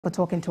For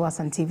talking to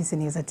us on TVC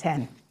News at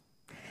 10.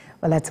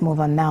 Well, let's move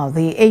on now.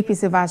 The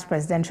APC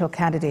Vice-Presidential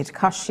Candidate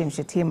Kashim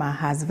Shettima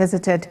has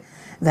visited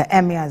the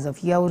Emirs of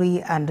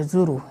Yauri and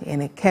Zuru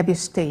in Kebbi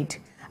State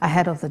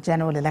ahead of the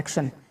general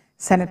election.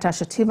 Senator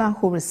Shettima,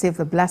 who received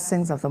the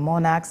blessings of the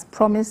monarchs,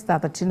 promised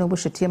that the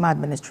Tinubu-Shettima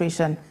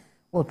administration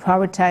will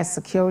prioritize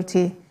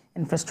security,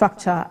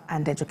 infrastructure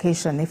and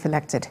education if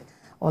elected.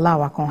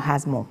 Olawakon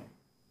has more.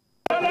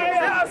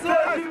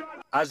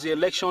 As the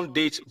election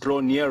dates draw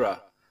nearer,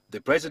 the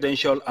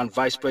presidential and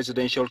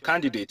vice-presidential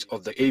candidates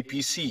of the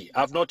APC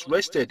have not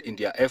rested in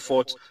their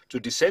efforts to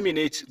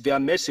disseminate their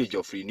message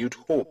of renewed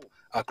hope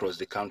across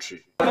the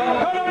country.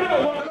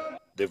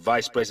 The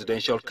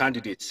vice-presidential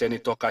candidate,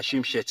 Senator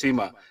Kashim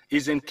Shettima,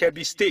 is in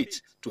Kebbi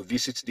State to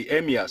visit the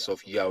Emirs of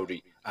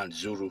Yauri and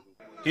Zuru.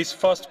 His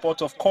first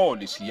port of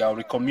call is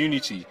Yauri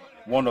community,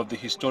 one of the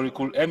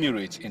historical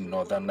emirates in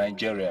northern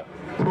Nigeria.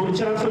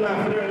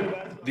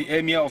 The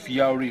Emir of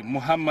Yauri,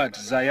 Muhammad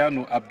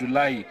Zayanu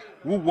Abdullahi,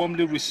 who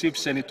warmly received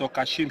Senator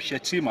Kashim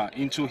Shettima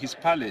into his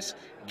palace,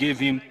 gave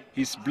him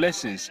his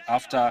blessings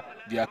after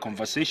their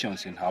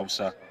conversations in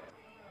Hausa.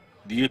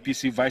 The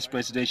APC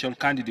vice-presidential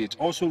candidate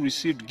also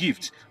received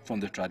gifts from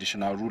the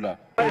traditional ruler.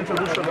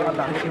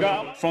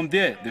 From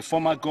there, the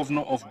former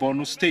governor of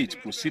Borno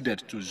State proceeded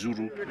to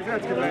Zuru.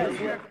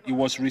 He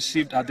was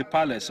received at the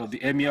palace of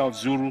the Emir of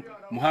Zuru,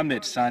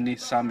 Muhammad Sani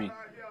Sami.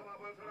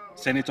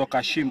 Senator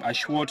Kashim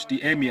assured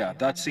the Emir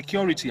that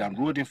security and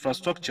road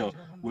infrastructure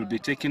will be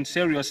taken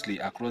seriously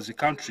across the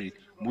country,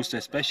 most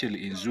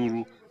especially in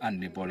Zuru and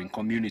neighboring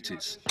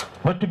communities.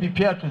 But to be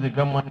fair to the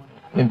government,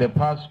 in the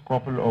past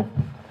couple of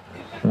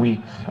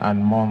weeks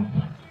and months,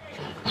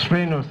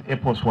 strenuous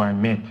efforts were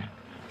made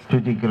to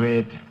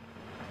degrade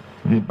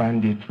the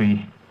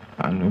banditry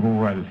and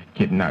rural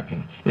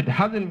kidnapping. It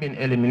hasn't been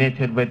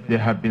eliminated, but they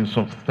have been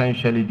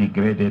substantially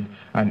degraded,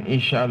 and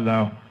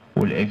inshallah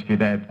will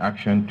expedite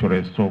action to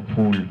restore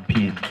full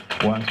peace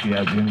once we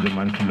assume the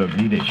mantle of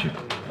leadership.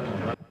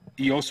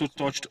 He also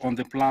touched on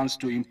the plans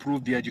to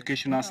improve the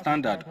educational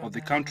standard of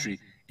the country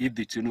if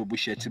the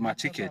Tinubu-Shettima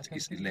ticket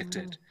is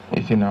elected.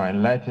 It's in our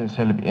enlightened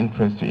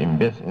self-interest to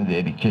invest in the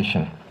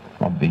education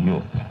of the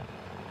youth.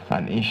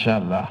 And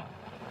inshallah,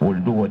 we'll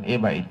do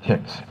whatever it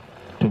takes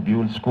to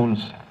build schools,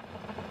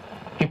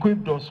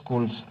 equip those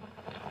schools,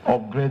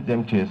 upgrade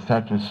them to a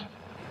status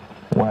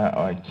where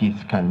our kids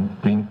can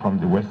bring from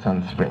the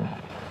Western Spring.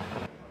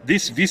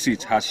 This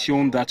visit has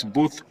shown that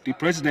both the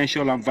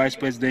presidential and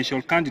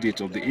vice-presidential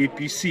candidates of the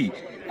APC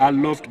are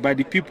loved by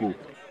the people,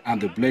 and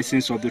the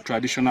blessings of the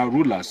traditional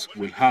rulers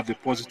will have a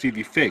positive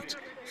effect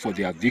for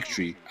their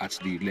victory at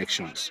the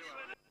elections.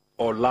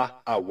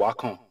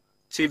 Olawakon,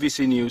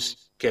 TVC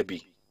News,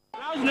 Kebbi.